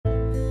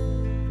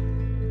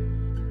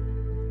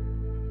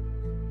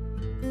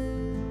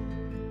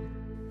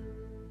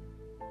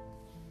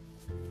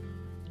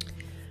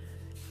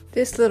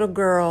This little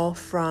girl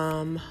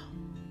from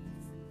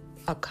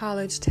a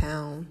college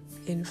town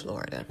in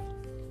Florida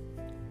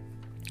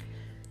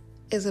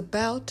is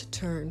about to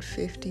turn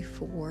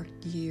 54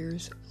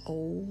 years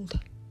old.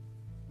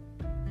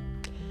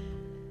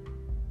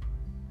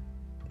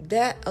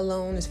 That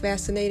alone is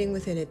fascinating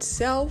within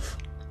itself,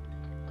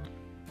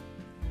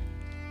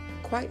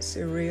 quite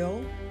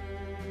surreal.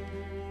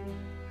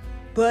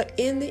 But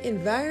in the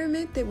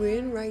environment that we're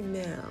in right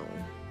now,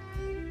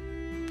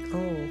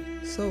 oh,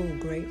 so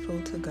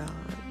grateful to God.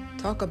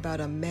 Talk about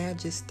a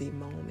majesty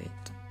moment.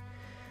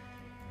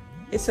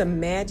 It's a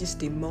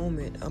majesty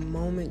moment, a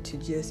moment to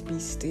just be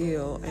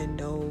still and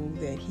know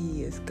that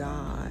He is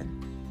God.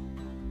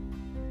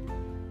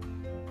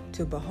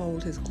 To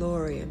behold His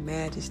glory and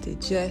majesty,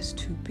 just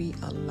to be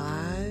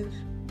alive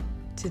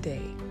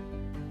today.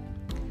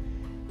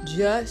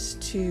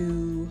 Just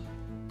to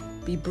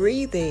be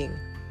breathing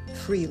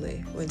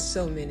freely when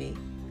so many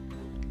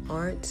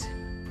aren't.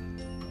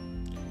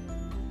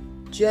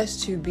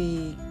 Just to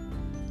be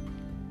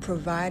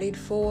provided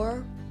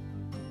for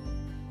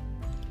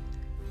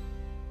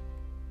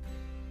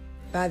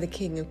by the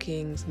King of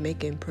Kings,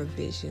 making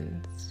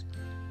provisions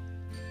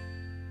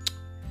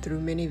through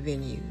many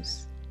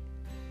venues.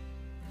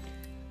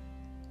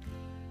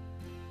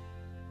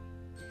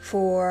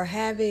 For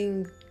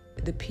having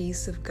the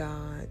peace of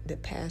God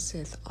that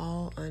passeth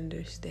all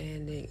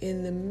understanding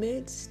in the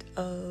midst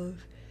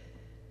of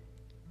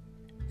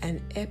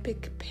an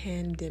epic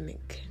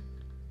pandemic.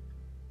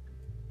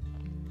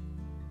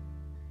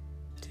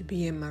 To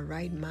be in my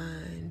right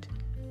mind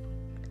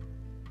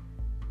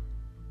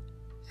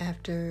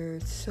after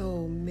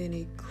so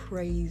many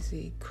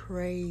crazy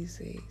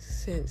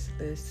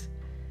senseless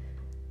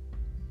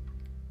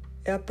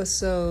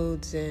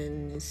episodes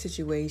and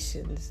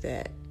situations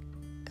that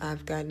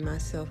I've gotten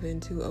myself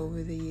into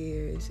over the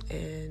years,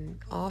 and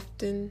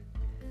often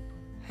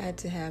had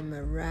to have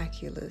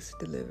miraculous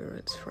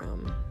deliverance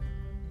from.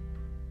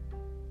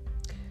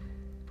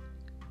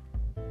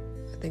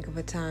 I think of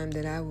a time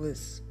that I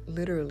was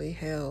literally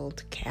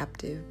held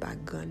captive by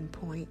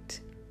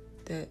gunpoint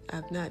that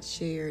I've not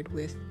shared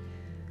with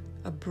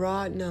a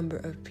broad number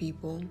of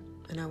people,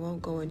 and I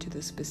won't go into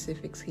the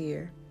specifics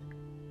here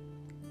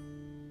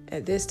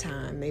at this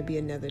time, maybe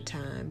another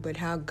time, but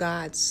how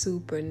God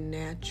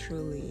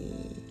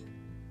supernaturally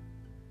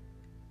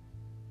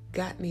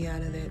got me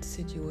out of that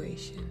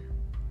situation.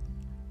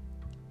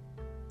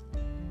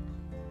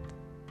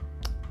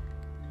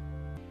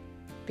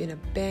 Been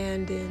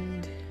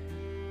abandoned,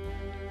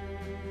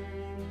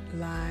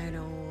 lied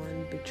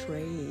on,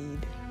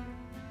 betrayed,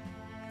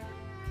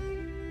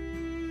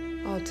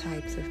 all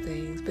types of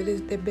things. But there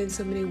have been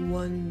so many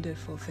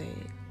wonderful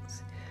things.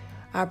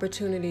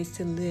 Opportunities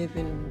to live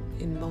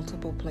in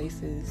multiple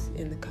places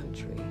in the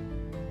country.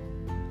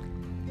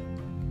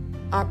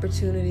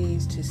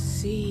 Opportunities to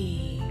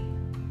see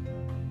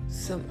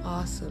some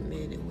awesome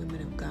men and women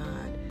of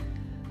God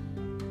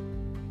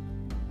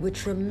with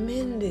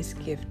tremendous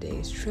gift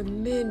days,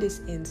 tremendous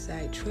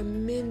insight,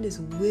 tremendous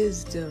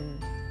wisdom,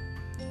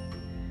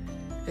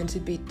 and to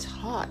be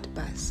taught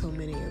by so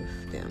many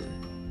of them.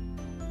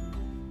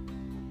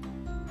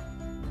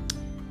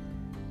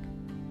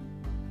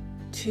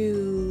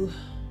 To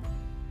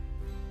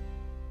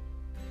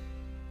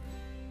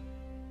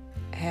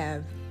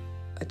have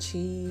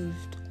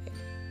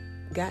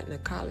gotten a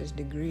college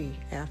degree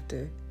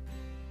after,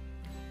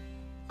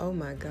 oh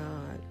my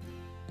God,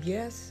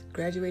 yes,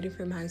 graduated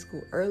from high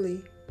school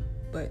early,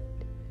 but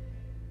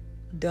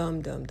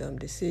dumb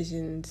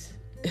decisions,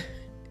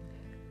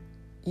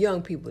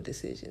 young people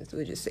decisions,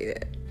 we'll just say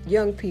that,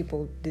 young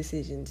people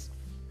decisions,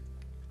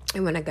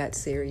 and when I got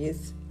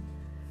serious,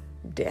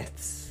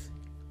 deaths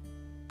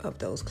of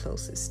those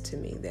closest to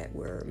me that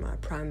were my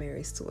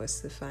primary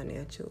source of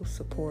financial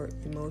support,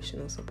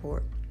 emotional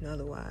support, and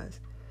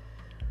otherwise.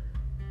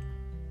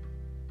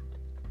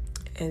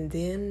 And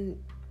then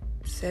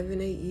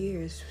 7-8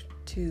 years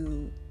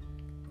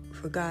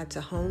for God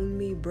to hone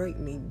me, break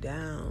me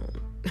down,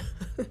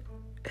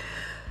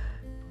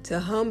 to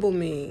humble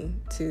me,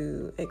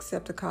 to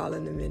accept a call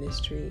in the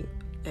ministry.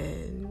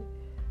 And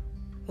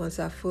once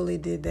I fully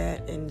did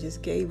that and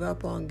just gave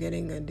up on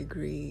getting a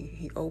degree,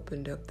 He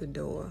opened up the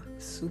door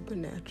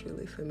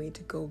supernaturally for me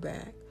to go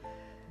back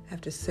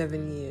after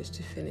 7 years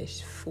to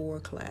finish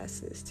 4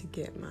 classes to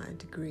get my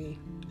degree,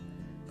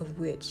 of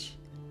which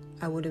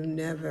I would have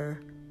never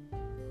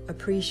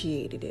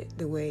appreciated it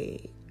the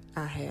way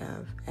I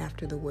have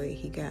after the way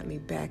He got me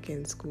back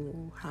in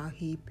school, how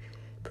He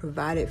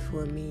provided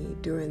for me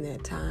during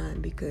that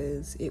time,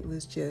 because it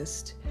was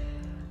just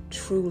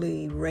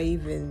truly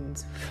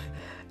ravens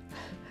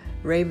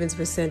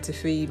were sent to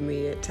feed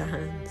me at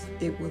times.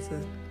 It was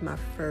my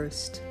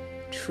first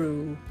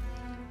true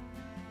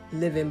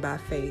living by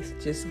faith,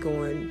 just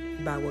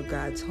going by what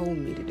God told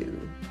me to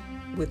do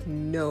with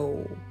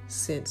no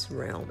sense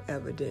realm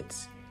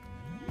evidence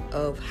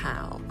of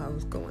how I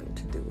was going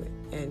to do it.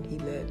 And He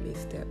led me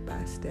step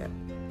by step.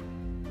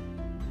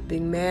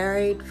 Being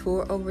married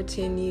for over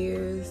 10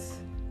 years,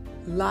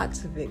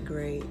 lots of it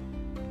great,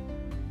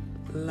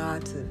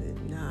 lots of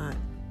it not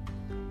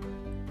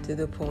to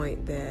the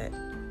point that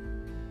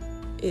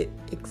it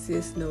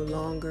exists no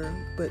longer,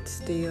 but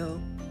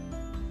still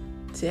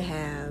to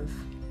have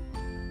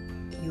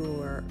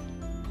your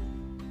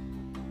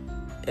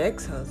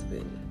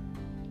ex-husband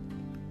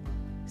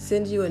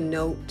send you a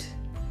note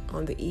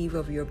on the eve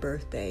of your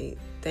birthday,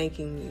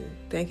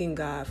 thanking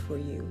God for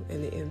you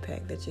and the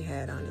impact that you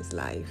had on his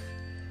life,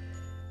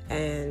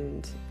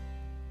 and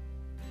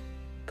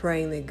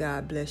praying that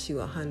God bless you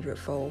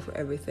 100-fold for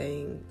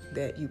everything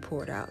that you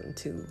poured out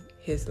into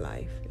his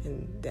life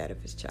and that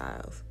of his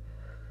child.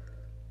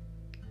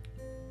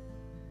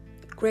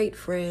 Great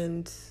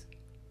friends,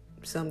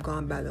 some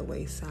gone by the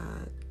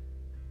wayside.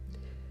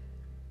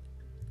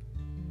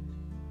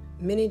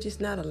 Many just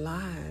not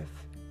alive.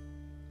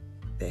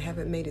 They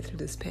haven't made it through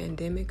this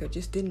pandemic or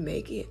just didn't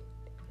make it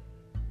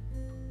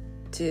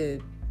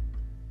to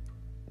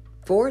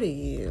 40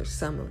 years,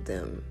 some of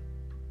them.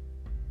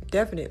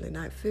 Definitely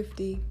not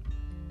 50.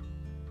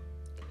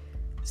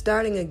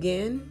 Starting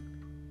again,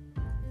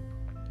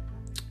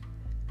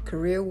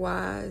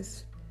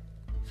 career-wise,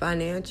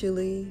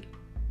 financially,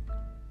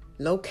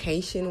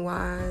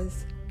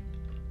 location-wise,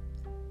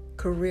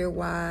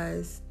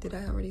 career-wise. Did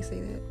I already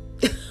say that?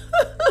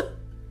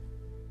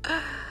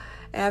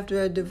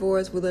 After a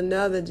divorce with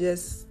another,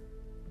 just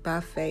by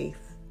faith.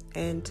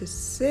 And to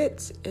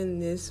sit in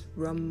this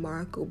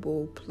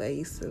remarkable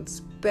place and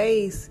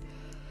space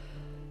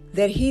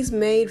that he's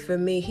made for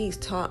me. He's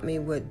taught me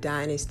what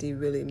dynasty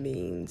really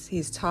means.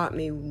 He's taught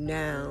me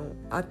now.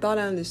 I thought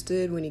I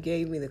understood when he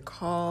gave me the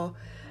call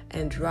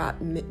and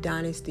dropped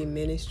Dynasty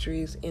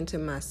Ministries into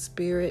my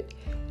spirit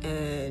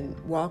and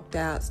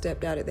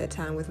stepped out at that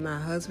time with my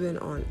husband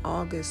on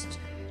August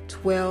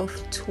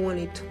 12th,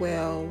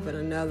 2012, and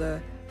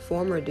another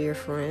former dear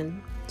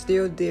friend,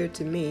 still dear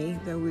to me,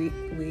 though we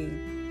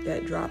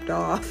that dropped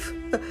off.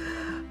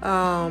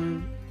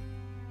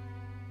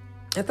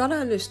 I thought I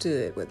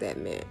understood what that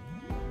meant,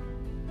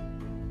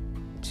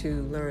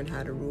 to learn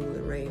how to rule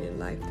and reign in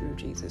life through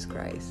Jesus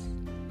Christ,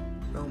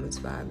 Romans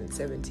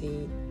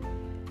 5:17,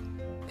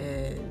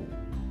 and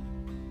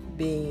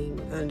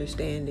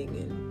understanding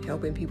and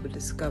helping people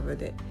discover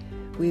that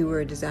we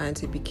were designed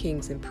to be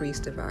kings and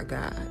priests of our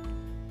God.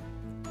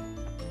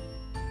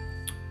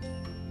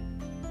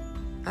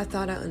 I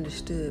thought I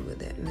understood what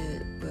that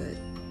meant, but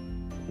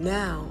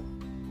now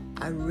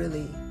I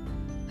really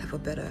have a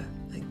better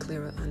and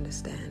clearer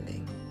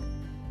understanding,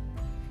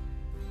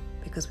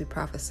 because we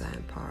prophesy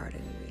in part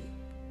and we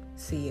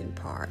see in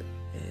part,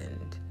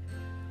 and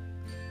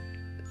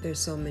there's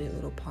so many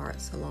little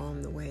parts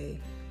along the way.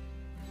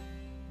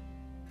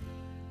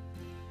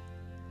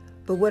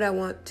 But what I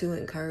want to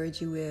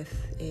encourage you with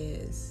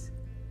is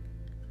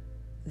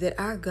that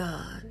our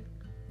God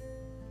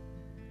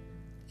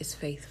is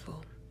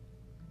faithful.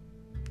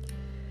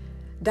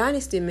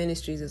 Dynasty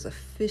Ministries is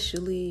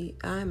officially,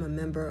 I'm a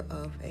member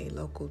of a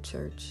local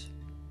church,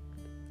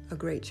 a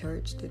great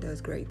church that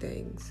does great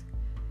things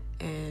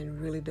and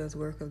really does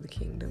work of the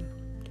kingdom.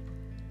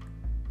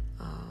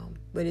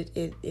 But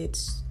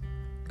it's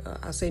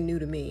I'll say new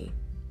to me.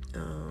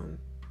 I'm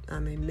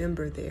a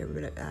member there,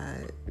 but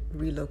I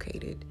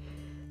relocated,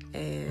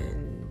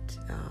 and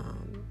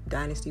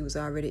Dynasty was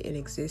already in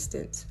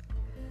existence.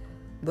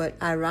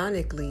 But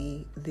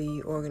ironically,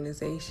 the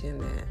organization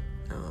that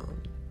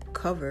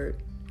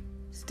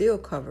still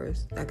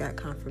covers, I got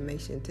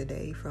confirmation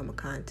today from a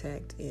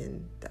contact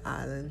in the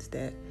islands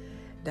that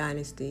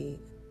Dynasty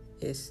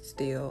is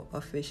still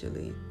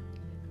officially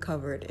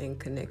covered and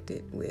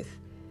connected with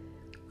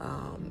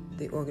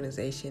the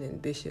organization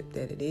and bishop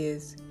that it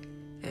is,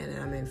 and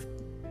I'm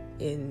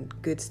in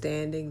good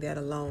standing. That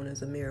alone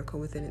is a miracle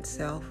within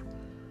itself.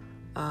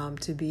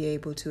 To be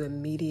able to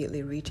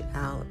immediately reach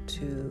out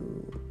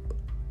to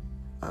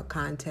a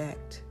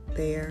contact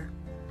there,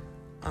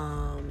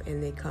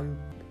 and they come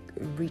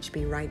reach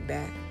me right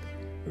back,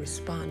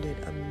 responded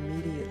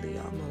immediately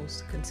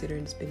almost,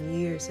 considering it's been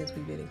years since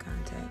we've been in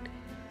contact.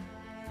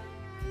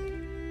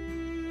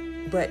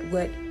 But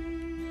what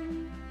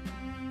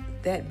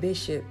that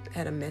bishop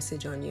had a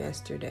message on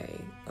yesterday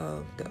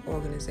of the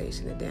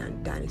organization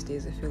that Dynasty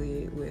is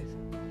affiliated with,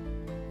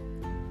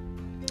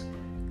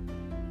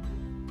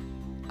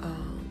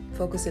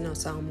 focusing on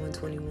Psalm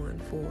 121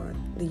 for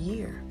the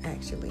year,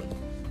 actually.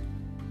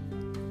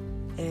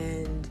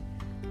 And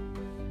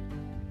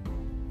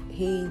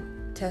he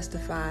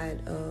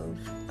testified of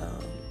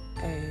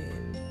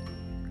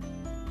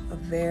a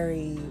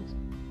very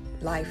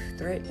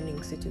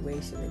life-threatening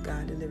situation that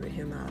God delivered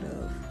him out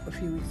of a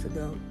few weeks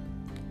ago.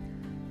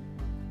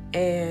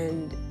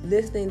 And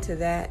listening to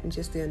that, and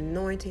just the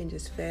anointing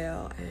just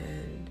fell,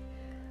 and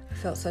I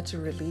felt such a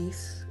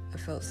release. I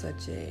felt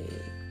such a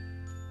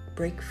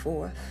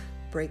breakthrough.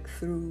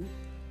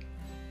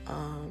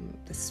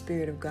 The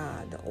Spirit of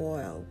God, the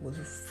oil was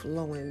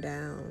flowing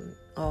down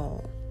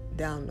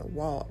the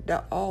wall,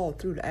 all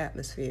through the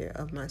atmosphere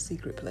of my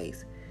secret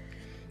place.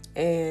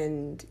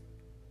 And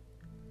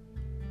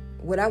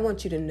what I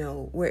want you to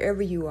know,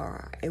 wherever you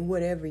are and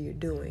whatever you're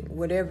doing,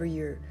 whatever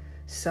you're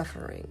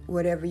suffering,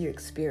 whatever you're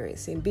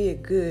experiencing, be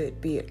it good,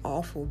 be it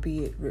awful,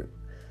 be it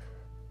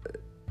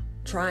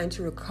trying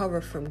to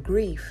recover from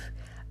grief,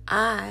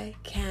 I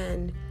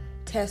can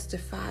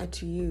testify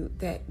to you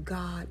that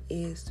God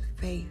is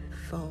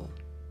faithful.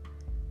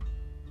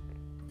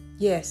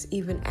 Yes,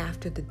 even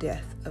after the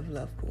death of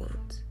loved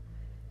ones,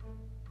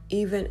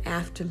 even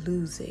after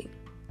losing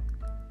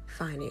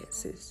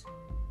finances,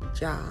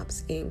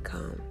 jobs,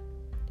 income,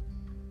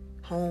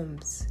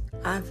 homes,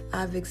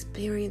 I've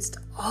experienced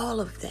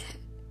all of that.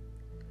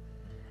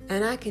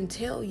 And I can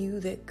tell you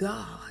that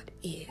God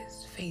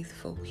is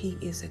faithful. He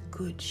is a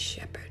good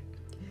shepherd.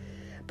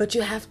 But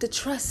you have to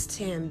trust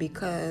him,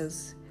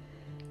 because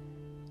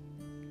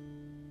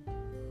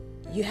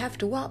you have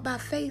to walk by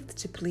faith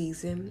to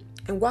please him.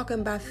 And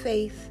walking by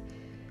faith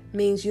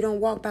means you don't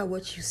walk by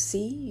what you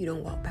see. You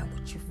don't walk by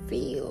what you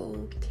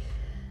feel.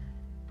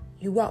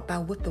 You walk by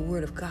what the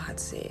Word of God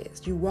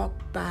says. You walk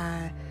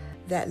by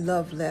that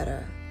love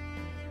letter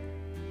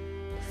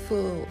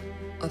full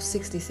of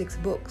 66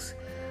 books,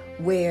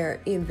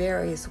 where in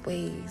various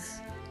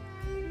ways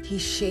he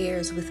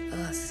shares with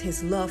us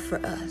his love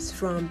for us,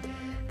 from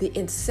the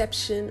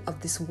inception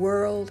of this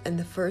world and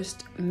the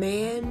first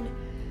man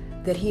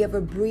that he ever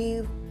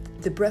breathed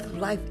the breath of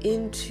life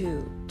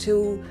into,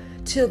 till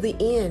the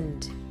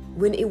end,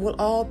 when it will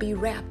all be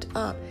wrapped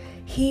up.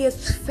 He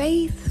is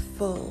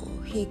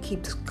faithful. He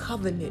keeps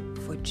covenant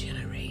for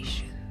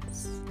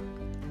generations.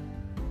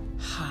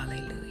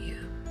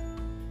 Hallelujah.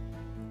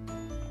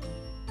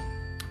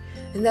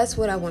 And that's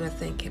what I want to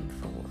thank him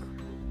for.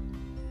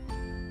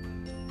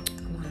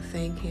 I want to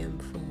thank him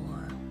for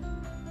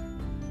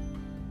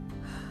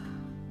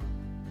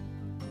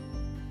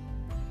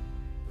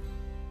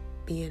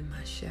being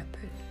my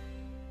shepherd,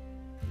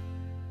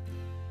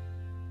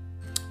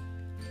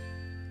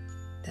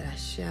 that I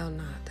shall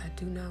not, I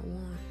do not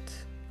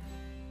want,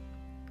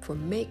 for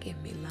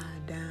making me lie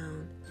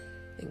down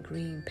in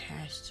green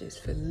pastures,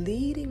 for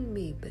leading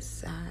me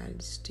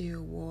beside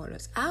still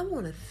waters. I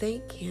want to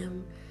thank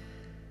him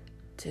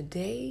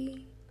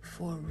today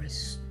for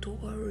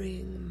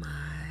restoring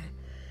my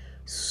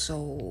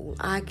soul.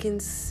 I can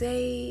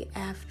say,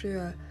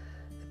 after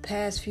the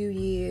past few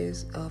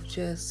years of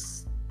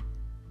just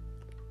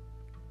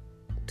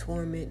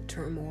torment,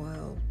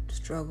 turmoil,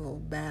 struggle,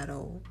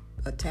 battle,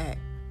 attack,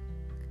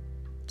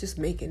 just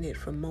making it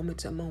from moment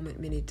to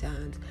moment many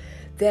times,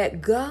 that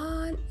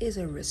God is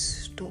a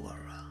restorer.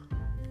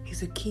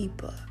 He's a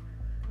keeper.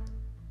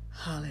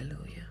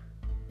 Hallelujah.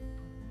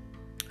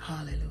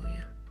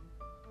 Hallelujah.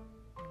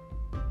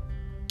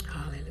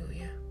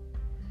 Hallelujah.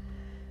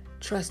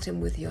 Trust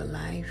him with your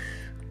life.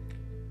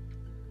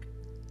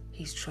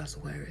 He's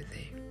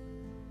trustworthy.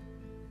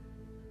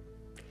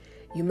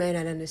 You may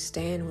not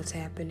understand what's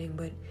happening,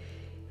 but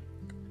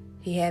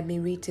he had me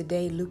read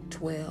today Luke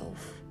 12,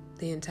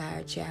 the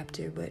entire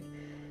chapter. But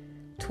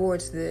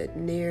towards the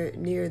near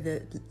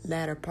the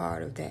latter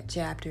part of that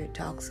chapter, it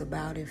talks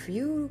about if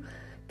you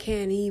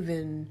can't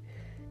even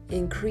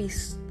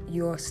increase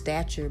your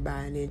stature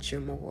by an inch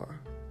or more,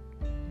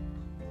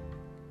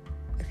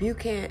 if you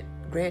can't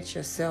grant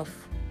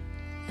yourself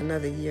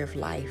another year of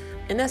life,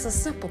 and that's a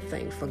simple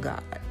thing for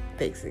God,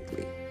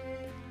 basically.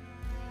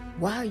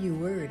 Why are you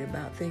worried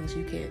about things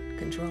you can't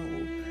control?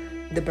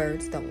 The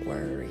birds don't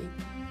worry.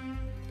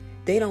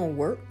 They don't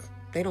work.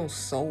 They don't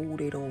sow.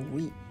 They don't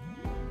reap.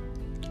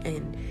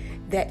 And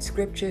that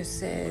scripture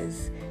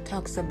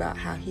talks about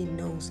how he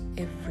knows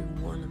every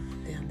one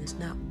of them. There's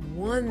not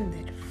one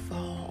that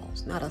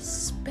falls, not a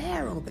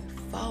sparrow that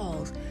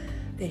falls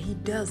that he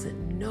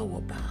doesn't know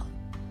about.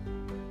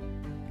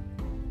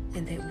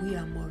 And that we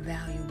are more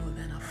valuable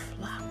than a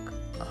flock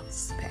of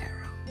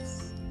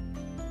sparrows.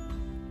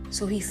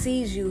 So he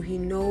sees you, he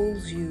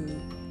knows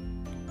you,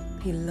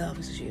 he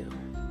loves you.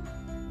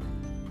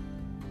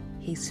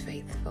 He's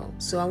faithful.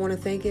 So I want to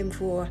thank him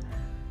for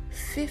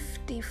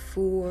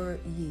 54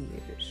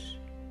 years.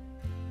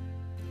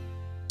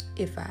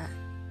 If I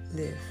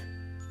live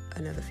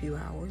another few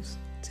hours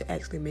to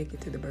actually make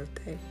it to the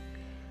birthday,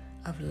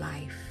 of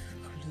life,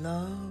 of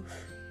love,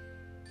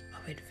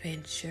 of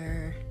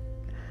adventure,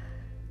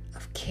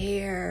 of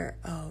care,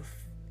 of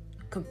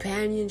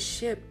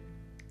companionship,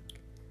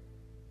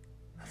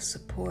 of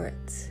support.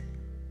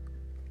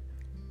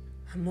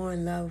 I'm more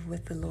in love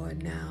with the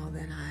Lord now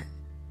than I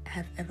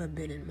have ever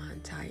been in my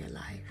entire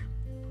life,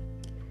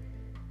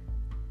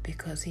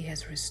 because he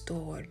has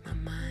restored my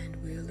mind,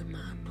 will, and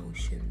my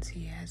emotions.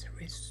 He has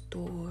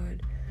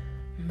restored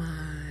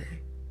my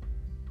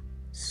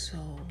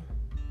soul.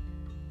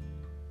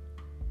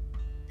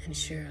 And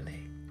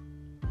surely,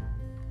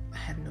 I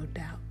have no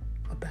doubt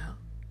about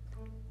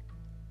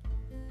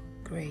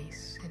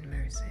grace and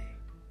mercy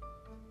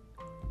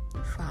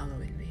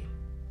following me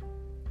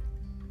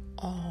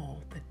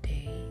all the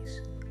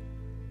days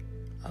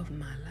of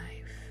my life.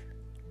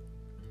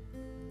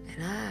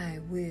 And I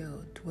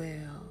will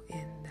dwell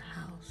in the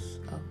house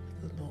of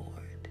the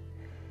Lord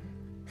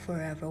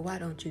forever. Why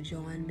don't you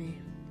join me?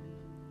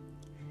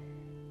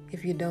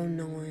 If you don't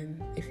know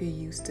him, if you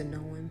used to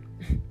know him,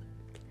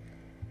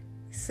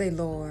 say,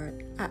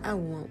 Lord, I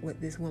want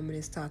what this woman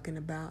is talking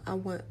about. I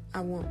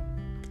want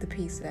the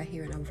peace that I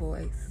hear in her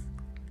voice.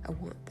 I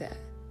want that.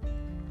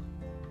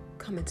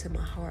 come into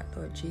my heart,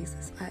 Lord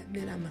Jesus. I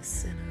admit I'm a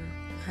sinner.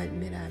 I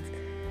admit I've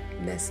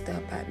messed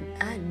up. I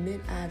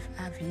admit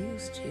I've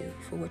used you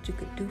for what you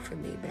could do for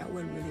me, but I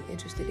wasn't really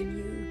interested in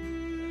you.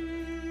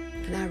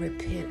 And I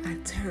repent. I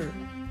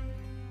turn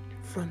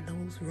from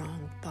those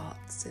wrong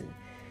thoughts and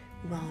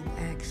wrong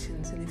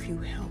actions. And if you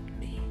help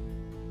me,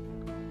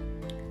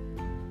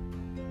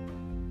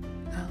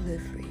 I'll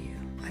live for you.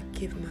 I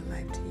give my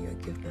life to you. I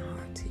give my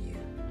heart to you.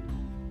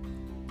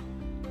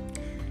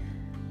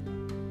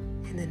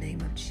 In the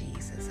name of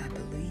Jesus, I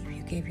believe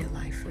you gave your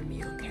life for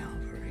me on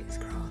Calvary's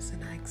cross,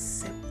 and I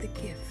accept the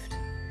gift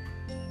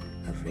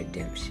of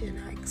redemption.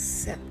 I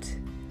accept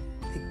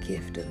the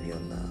gift of your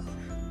love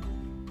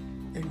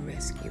and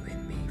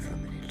rescuing me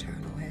from an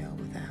eternal hell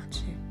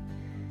without you.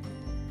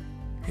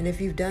 And if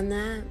you've done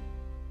that,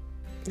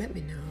 let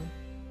me know.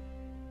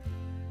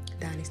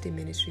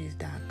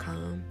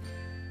 DynastyMinistries.com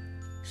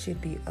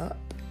should be up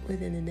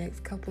within the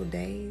next couple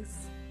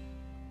days.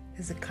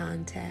 There's a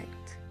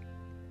contact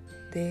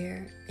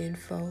there,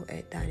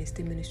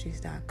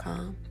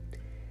 info@DynastyMinistries.com.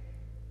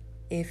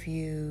 If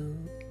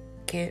you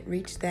can't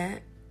reach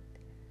that,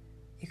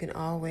 you can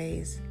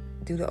always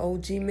do the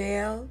old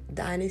Gmail,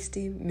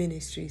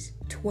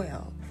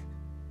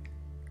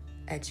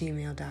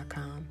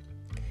 DynastyMinistries12@gmail.com.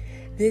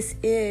 This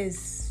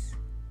is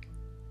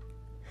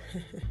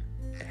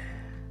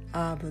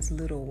Abba's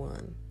little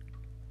one,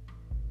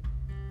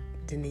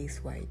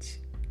 Denise White,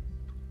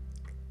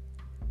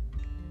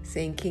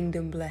 saying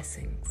kingdom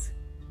blessings.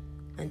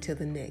 Until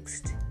the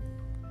next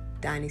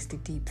Dynasty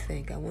Deep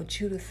Think, I want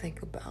you to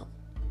think about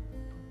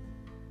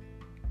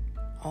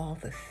all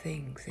the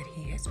things that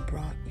he has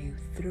brought you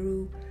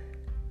through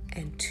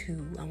and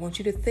to. I want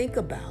you to think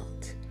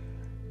about,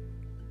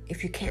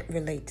 if you can't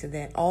relate to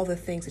that, all the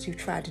things that you've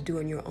tried to do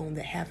on your own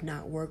that have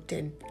not worked.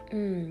 And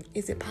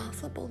is it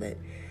possible that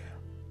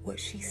what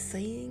she's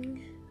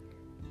saying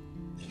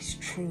is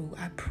true?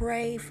 I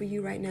pray for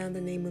you right now in the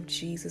name of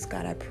Jesus.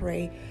 God, I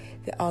pray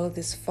that all of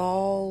this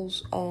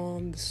falls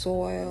on the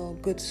soil,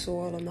 good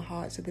soil on the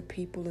hearts of the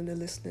people and the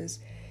listeners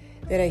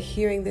that are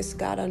hearing this.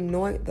 God,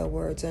 anoint the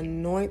words,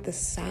 anoint the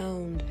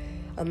sound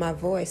of my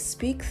voice.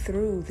 Speak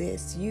through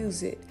this,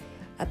 use it.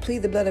 I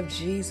plead the blood of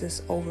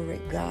Jesus over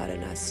it, God,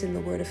 and I send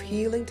the word of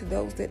healing to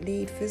those that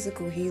need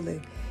physical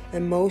healing,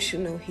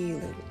 emotional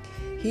healing,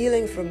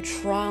 healing from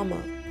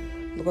trauma,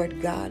 Lord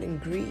God,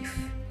 and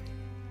grief,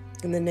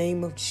 in the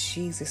name of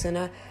Jesus.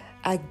 And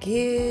I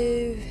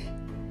give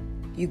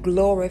you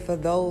glory for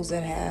those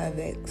that have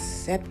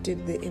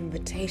accepted the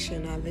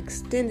invitation I've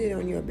extended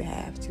on your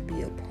behalf to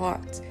be a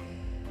part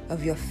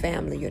of your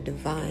family, your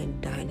divine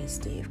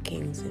dynasty of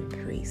kings and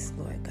priests,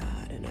 Lord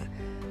God. And I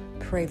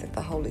pray that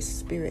the Holy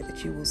Spirit,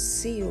 that you will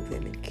seal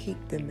them and keep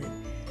them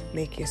and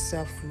make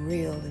yourself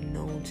real and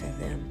known to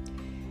them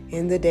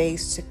in the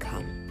days to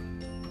come.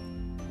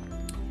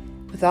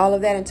 With all of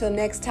that, until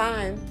next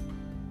time,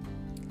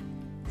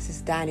 this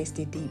is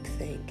Dynasty Deep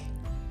Think.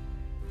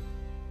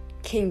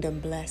 Kingdom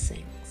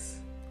blessings.